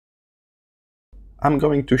I'm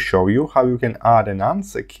going to show you how you can add an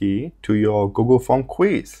answer key to your Google Form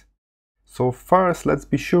quiz. So first, let's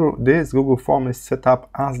be sure this Google Form is set up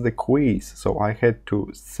as the quiz. So I head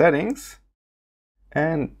to Settings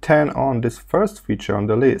and turn on this first feature on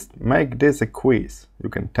the list. Make this a quiz. You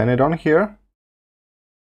can turn it on here.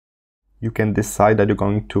 You can decide that you're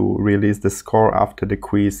going to release the score after the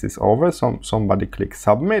quiz is over. So somebody clicks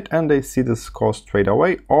Submit and they see the score straight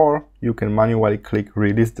away, or you can manually click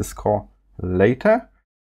Release the score later.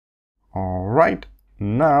 Alright,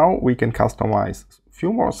 now we can customize a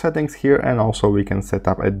few more settings here, and also we can set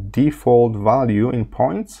up a default value in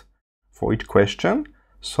points for each question.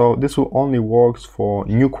 So this will only work for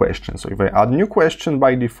new questions. So if I add new question,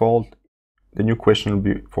 by default, the new question will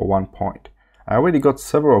be for 1 point. I already got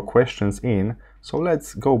several questions in, so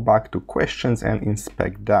let's go back to questions and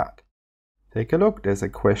inspect that. Take a look, there's a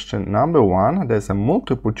question number 1, there's a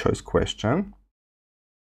multiple choice question.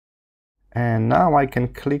 And now I can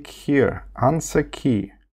click here, answer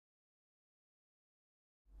key.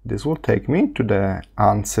 This will take me to the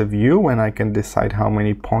answer view, and I can decide how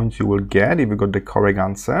many points you will get if you got the correct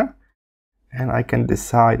answer. And I can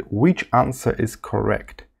decide which answer is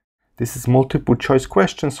correct. This is multiple choice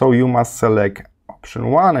question, so you must select option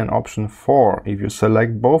 1 and option 4. If you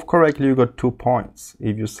select both correctly, you got 2 points.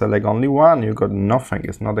 If you select only one, you got nothing.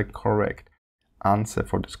 It's not a correct answer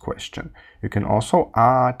for this question. You can also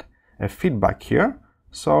add a feedback here,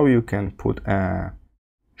 so you can put a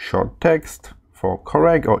short text for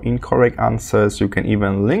correct or incorrect answers. You can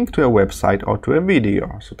even link to a website or to a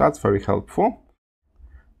video, so that's very helpful.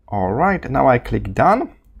 Alright, now I click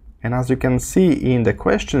Done, and as you can see in the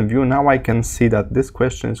question view, now I can see that this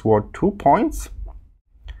question is worth 2 points,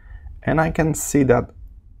 and I can see that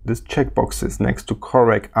this checkbox is next to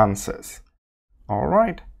correct answers.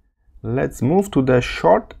 Alright, let's move to the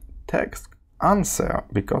short text answer,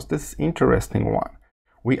 because this is interesting one.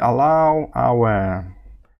 We allow our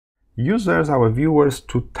users, our viewers,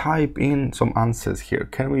 to type in some answers here.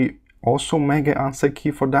 Can we also make an answer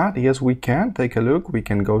key for that? Yes, we can. Take a look. We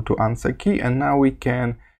can go to answer key, and now we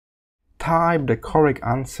can type the correct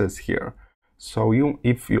answers here. So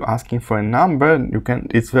if you're asking for a number,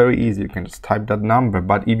 it's very easy. You can just type that number.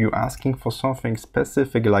 But if you're asking for something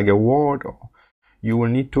specific like a word, or you will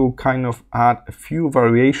need to kind of add a few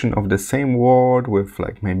variations of the same word with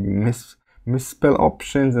like maybe misspell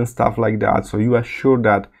options and stuff like that. So you are sure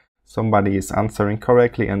that somebody is answering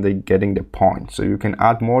correctly and they're getting the point. So you can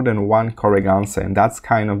add more than one correct answer, and that's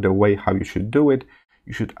kind of the way how you should do it.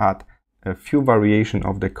 You should add a few variations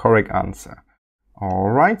of the correct answer.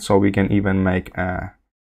 Alright, so we can even make a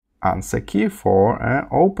answer key for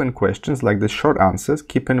open questions like the short answers.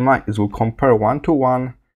 Keep in mind, it will compare 1 to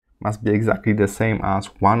 1. Must be exactly the same as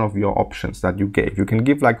one of your options that you gave. You can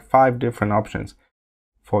give like 5 different options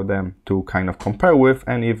for them to kind of compare with,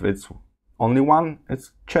 and if it's only one,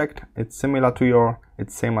 it's checked, it's similar to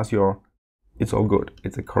it's same as it's all good.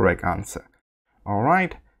 It's a correct answer.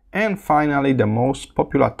 Alright, and finally the most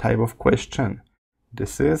popular type of question.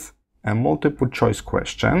 This is a multiple choice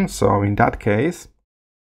question. So in that case,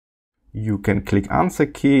 you can click answer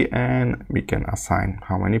key and we can assign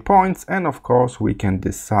how many points, and of course we can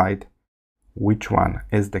decide which one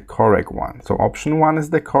is the correct one. So option 1 is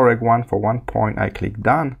the correct one for 1 point. I click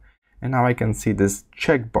Done, and now I can see this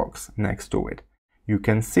checkbox next to it. You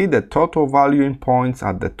can see the total value in points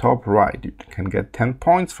at the top right. You can get 10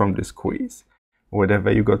 points from this quiz.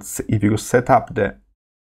 Whatever you got, if you set up the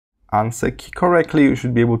answer key correctly, you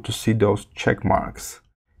should be able to see those check marks.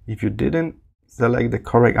 If you didn't select the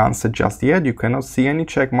correct answer just yet, you cannot see any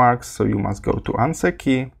check marks, so you must go to answer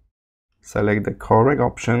key, select the correct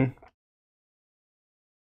option,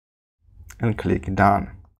 and click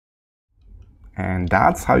Done. And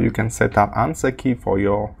that's how you can set up answer key for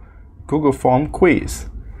your Google Form quiz.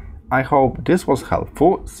 I hope this was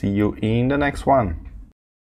helpful. See you in the next one.